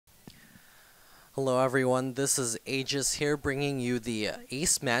Hello everyone, this is Aegis here bringing you the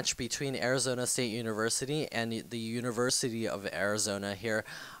ace match between Arizona State University and the University of Arizona here.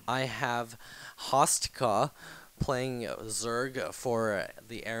 I have Haustka playing Zerg for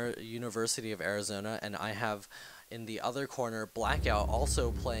the University of Arizona, and I have in the other corner Blackout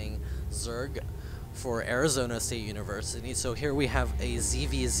also playing Zerg for Arizona State University. So here we have a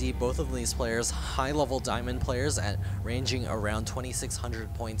ZvZ, both of these players, high-level diamond players at ranging around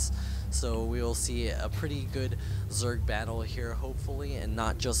 2,600 points. So we will see a pretty good Zerg battle here, hopefully, and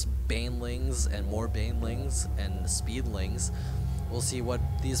not just Banelings and more Banelings and Speedlings. We'll see what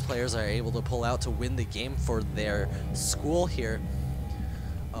these players are able to pull out to win the game for their school here.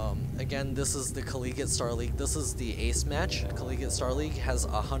 Again, this is the Collegiate Star League. This is the ace match. Collegiate Star League has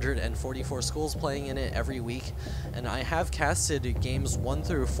 144 schools playing in it every week, and I have casted games 1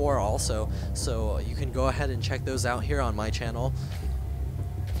 through 4 also, so you can go ahead and check those out here on my channel.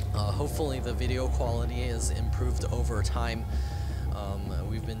 Hopefully the video quality is improved over time.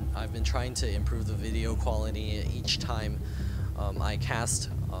 I've been trying to improve the video quality each time I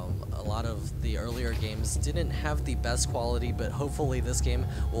cast. A lot of the earlier games didn't have the best quality, but hopefully this game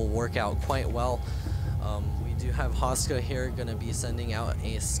will work out quite well. We do have Haustka here going to be sending out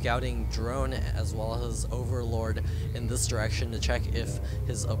a scouting drone as well as Overlord in this direction to check if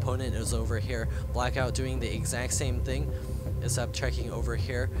his opponent is over here. Blackout doing the exact same thing, except checking over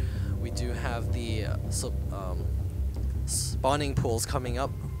here. We do have the spawning pools coming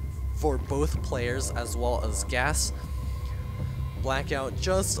up for both players as well as gas. Blackout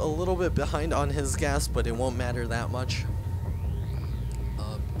just a little bit behind on his gas, but it won't matter that much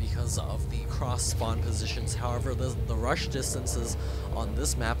because of the cross spawn positions. However, the rush distances on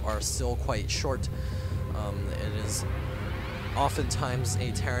this map are still quite short. It is oftentimes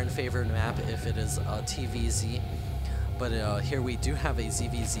a Terran favored map if it is a TVZ, but here we do have a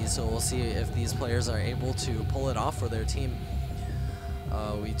ZvZ, so we'll see if these players are able to pull it off for their team.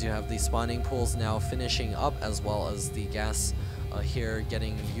 We do have the spawning pools now finishing up, as well as the gas here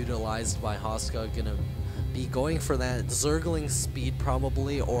getting utilized by Haustka. Gonna be going for that Zergling speed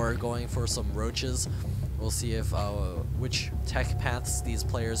probably, or going for some roaches. We'll see if which tech paths these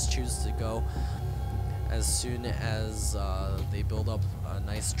players choose to go as soon as they build up a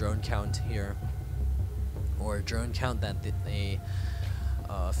nice drone count here, or a drone count that they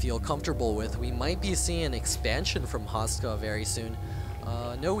feel comfortable with. We might be seeing an expansion from Haustka very soon.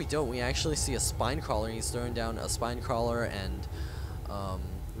 No, we don't. We actually see a spine crawler. He's throwing down a spine crawler, and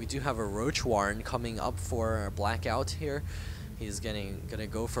we do have a roach warren coming up for Blackout here. He's gonna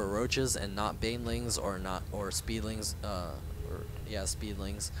go for roaches and not banelings or speedlings.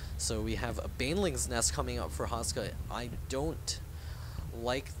 Speedlings. So we have a banelings nest coming up for Haustka. I don't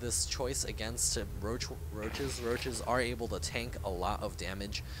like this choice against roaches. Roaches are able to tank a lot of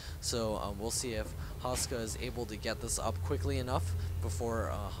damage, so we'll see if Haustka is able to get this up quickly enough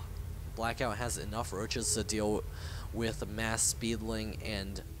before Blackout has enough roaches to deal with mass speedling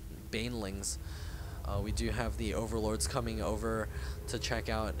and banelings. We do have the overlords coming over to check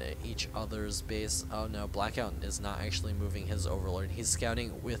out each other's base. Oh no, Blackout is not actually moving his overlord. He's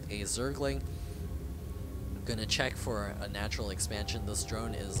scouting with a zergling. Gonna check for a natural expansion. This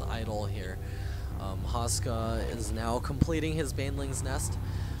drone is idle here. Haustka is now completing his baneling's nest,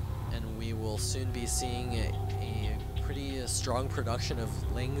 and we will soon be seeing a pretty strong production of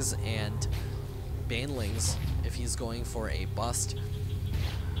lings and banelings if he's going for a bust.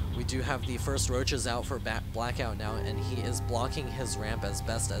 We do have the first roaches out for Blackout now, and he is blocking his ramp as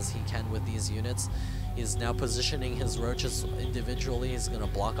best as he can with these units. He's now positioning his roaches individually. He's going to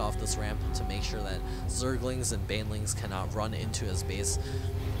block off this ramp to make sure that Zerglings and Banelings cannot run into his base.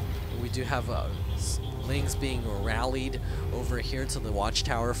 We do have Lings being rallied over here to the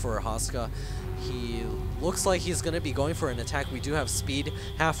watchtower for Haustka. He looks like he's going to be going for an attack. We do have speed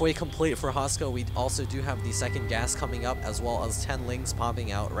halfway complete for Haustka. We also do have the second gas coming up, as well as 10 Lings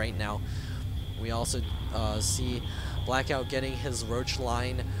popping out right now. We also see Blackout getting his roach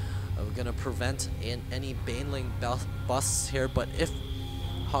line. We're going to prevent any Baneling busts here, but if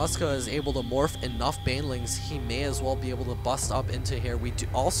Haustka is able to morph enough Banelings, he may as well be able to bust up into here. We do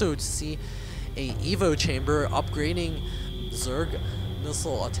also see a Evo chamber upgrading Zerg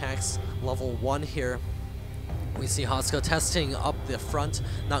missile attacks level 1 here. We see Haustka testing up the front,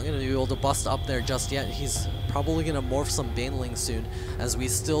 not going to be able to bust up there just yet. He's probably going to morph some Banelings soon, as we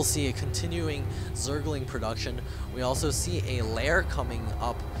still see a continuing Zergling production. We also see a lair coming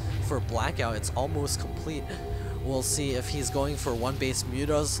up for Blackout. It's almost complete. We'll see if he's going for one base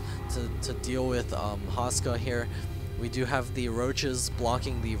mutas to deal with Haustka here. We do have the roaches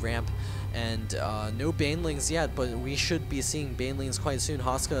blocking the ramp, And no banelings yet, but we should be seeing banelings quite soon.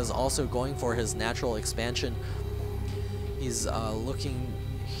 Haustka is also going for his natural expansion. He's looking.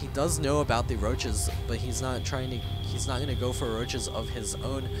 He does know about the roaches, but he's not going to go for roaches of his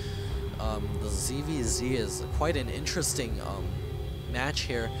own. The ZvZ is quite an interesting match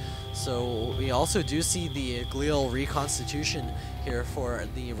here. So we also do see the glial reconstitution here for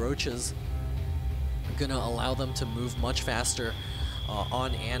the roaches. Gonna allow them to move much faster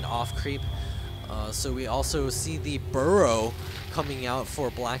on and off creep. So we also see the burrow coming out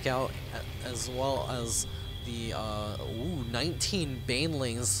for Blackout, as well as the 19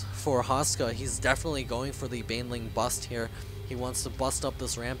 banelings for Haustka. He's definitely going for the baneling bust here. He wants to bust up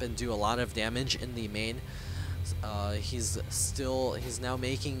this ramp and do a lot of damage in the main. He's now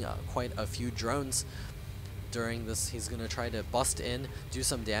making quite a few drones. During this, he's gonna try to bust in, do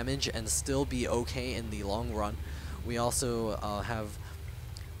some damage, and still be okay in the long run. We also have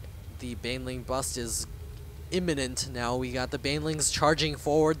the baneling bust is imminent now. We got the banelings charging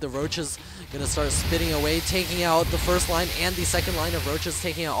forward. The roaches gonna start spitting away, taking out the first line and the second line of roaches,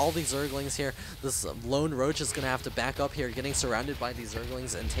 taking out all these zerglings here. This lone roach is gonna have to back up here, getting surrounded by these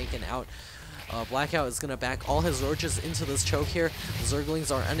zerglings and taken out. Blackout is gonna back all his roaches into this choke here. The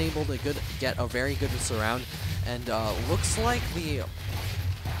zerglings are unable to get a very good surround, and looks like the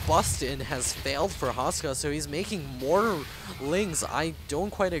bust-in has failed for Haustka, so he's making more lings. I don't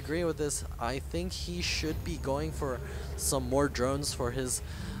quite agree with this. I think he should be going for some more drones for his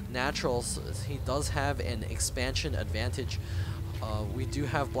naturals. He does have an expansion advantage. We do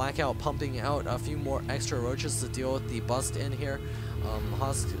have Blackout pumping out a few more extra roaches to deal with the bust-in here.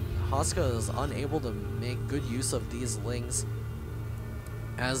 Haustka is unable to make good use of these lings.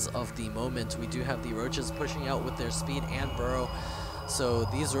 As of the moment, we do have the roaches pushing out with their speed and burrow. So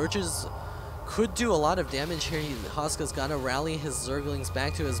these roaches could do a lot of damage here. Haustka's got to rally his zerglings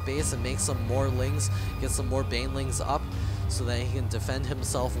back to his base and make some more lings, get some more banelings up so that he can defend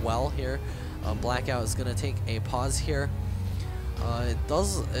himself well here. Blackout is going to take a pause here. I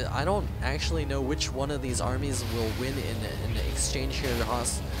don't actually know which one of these armies will win in exchange here.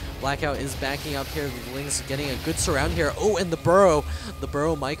 Blackout is backing up here. The Ling's getting a good surround here. Oh, and the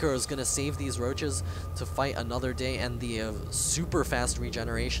burrow micro is going to save these roaches to fight another day, and the super fast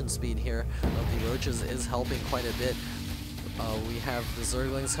regeneration speed here of the roaches is helping quite a bit. We have the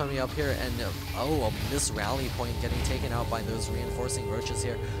zerglings coming up here, and a missed rally point getting taken out by those reinforcing roaches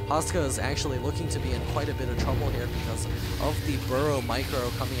here. Haustka is actually looking to be in quite a bit of trouble here because of the burrow micro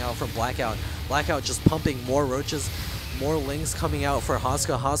coming out from Blackout. Blackout just pumping more roaches, more lings coming out for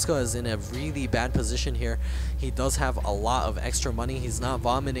Haustka. Haustka is in a really bad position here. He does have a lot of extra money. He's not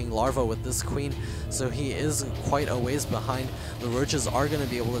vomiting larva with this queen, so he is quite a ways behind. The roaches are going to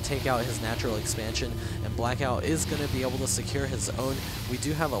be able to take out his natural expansion, and Blackout is going to be able to secure his own. We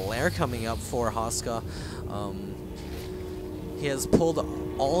do have a lair coming up for Haustka. He has pulled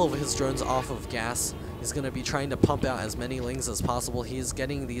all of his drones off of gas. He's going to be trying to pump out as many lings as possible. He's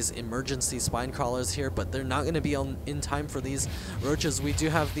getting these emergency spine crawlers here, but they're not going to be in time for these roaches. We do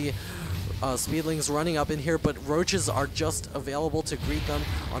have the speedlings running up in here, but roaches are just available to greet them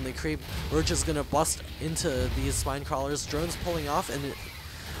on the creep. Roach is going to bust into these spine crawlers. Drones pulling off, and it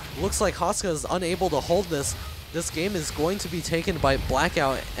looks like Haustka is unable to hold this. This game is going to be taken by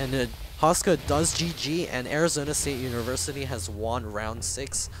Blackout, and Haustka does GG, and Arizona State University has won round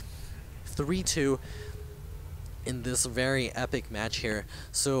 6, 3-2. In this very epic match here.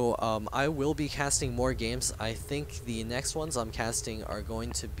 So I will be casting more games. I think the next ones I'm casting are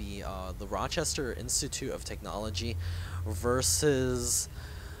going to be the Rochester Institute of Technology versus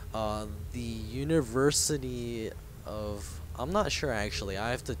the University of... I'm not sure actually.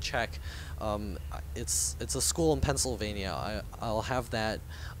 I have to check. It's a school in Pennsylvania. I'll have that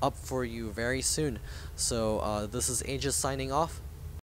up for you very soon. So this is Aegis signing off.